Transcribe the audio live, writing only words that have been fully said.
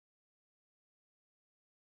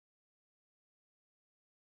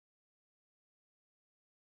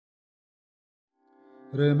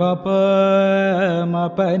re ma pa ma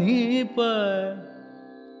pa ni pa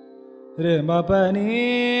re ma pa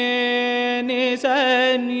ni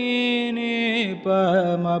sa ni pa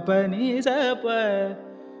ma pa ni sa pa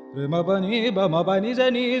re ma pa ni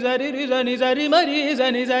sa ri ma ri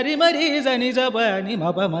sa ni sa pa ni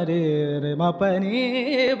ma pa ma re ma pa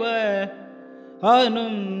ni pa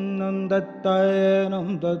anum num datta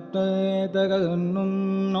num tagaganum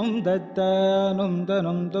num datta num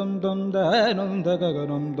danum dum dum danum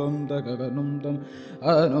tagaganum dum tagaganum dum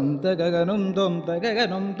anum tagaganum dum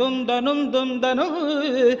tagaganum dum danum danum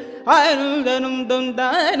anum danum dum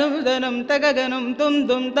danum tagaganum dum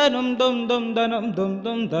danum dum danum dum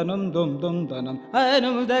danum dum danum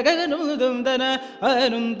anum tagaganum dum dana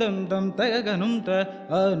anum dum tagaganum ta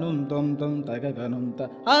anum dum tagaganum ta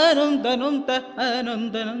anum danum ta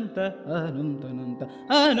anumdananta anumdananta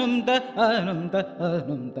anumda anumda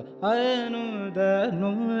anumda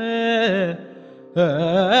anumdanum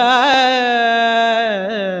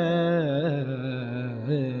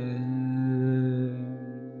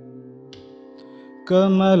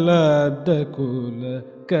Kamalapta Kula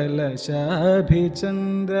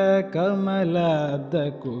Kalashabhichandra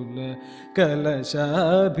Kamalapta Kula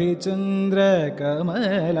Kalashabhichandra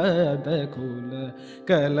Kamalapta Kula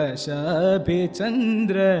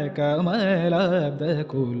Kalashabhichandra Kamalapta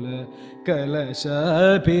Kula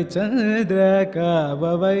Kalashabhichandra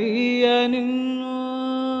Kavavayaninu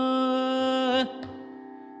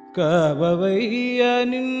Kavavaya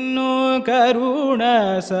ninnu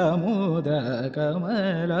karuna samudra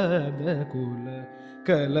Kamalapta Kula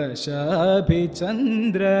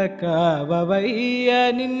Kalashabhichandra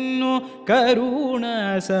Kavavaya ninnu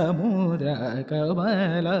karuna samudra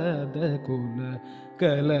Kamalapta Kula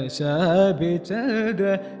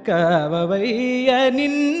Kalashabhichandra Kavavaya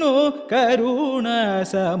ninnu karuna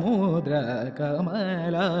samudra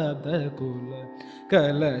Kamalapta Kula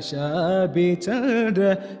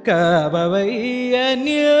Kalashabhichandra Kavavaya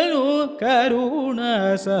ninnu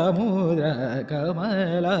karuna samudra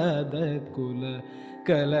Kamalapta Kula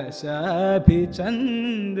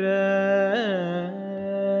Kalashabhichandra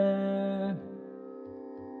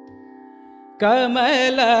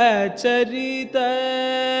Kamala Charita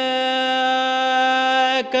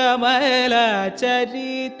Kamala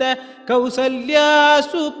Charita Kausalya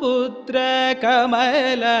Suputra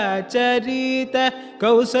Kamala Charita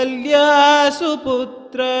Kausalya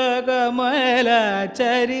Suputra Kamala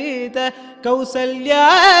Charita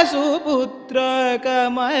Kausalya Suputra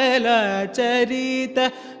Kamala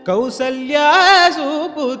Charita Kausalya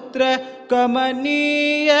Suputra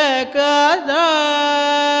Kamaniya Kada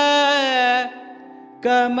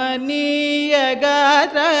Kamaniya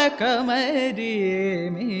Gatra Kamari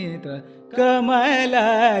Mitra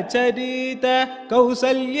Kamala Charita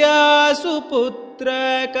Kausalya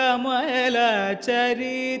Suputra Kamala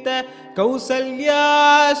Charita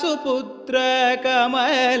Kausalya Suputra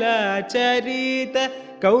Kamala Charita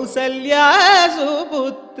Kausalya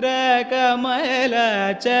Suputra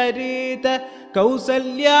Kamala Charita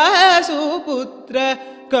Kausalya Suputra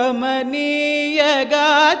Kamaniya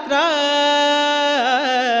Gatra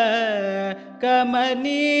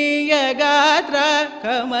Kamaniya Gatra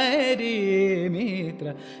Kamari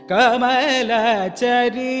Mitra Kamala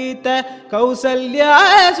Charita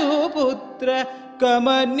Kausalya Suputra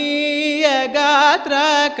Kamaniya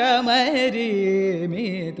Gatra Kamari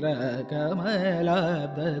Mitra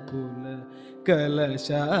Kamalapta Kula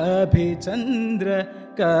Kalashabhichandra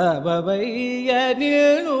Kavavaya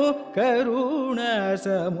ninnu karuna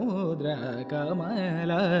samudra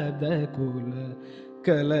Kamalapta Kula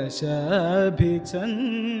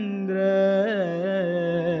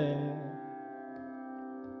Kalashabhichandra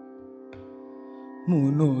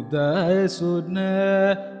Munudasuna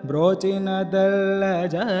brochinadalla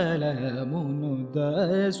jala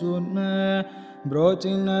Munudasuna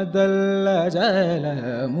brochinadalla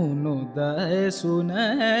jala Munudasuna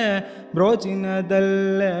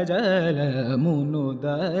brochinadalla jala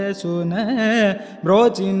Munudasuna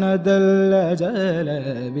brochinadalla jala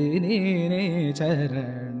Vinine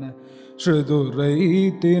charana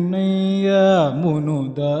Shriduraitinaya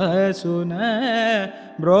Munudasuna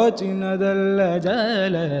brochinadalla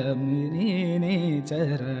jala Vinine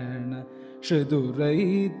charana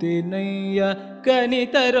Shriduraitinaya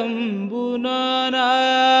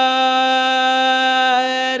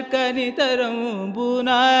Kanitarambunanar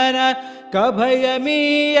Kanitarambunanar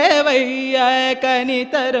Kabhayamiyavaya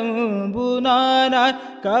Kanitarambunanar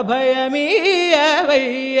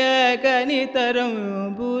Kabhayamiyavaya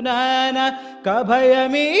Kanitarambunanar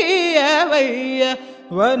Kabhayamiyavaya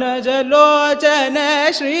Vanajalochana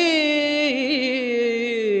Shri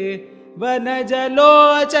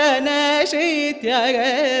वनजलोचन Shri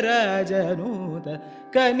त्यागराजनूत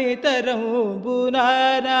कनितरंबुनार्क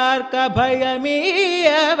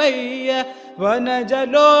भयमीयवय्य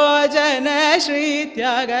वनजलोचन Shri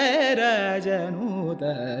त्यागराजनूत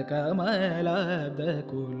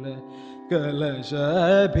कमलाब्धकुल कलशाभिचन्द्र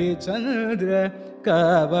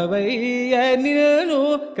कववय्य निल्नु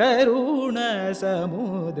करुण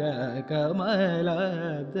समुद्र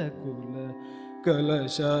कमलाब्धकुल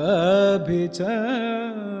कलशाभिचन्द्र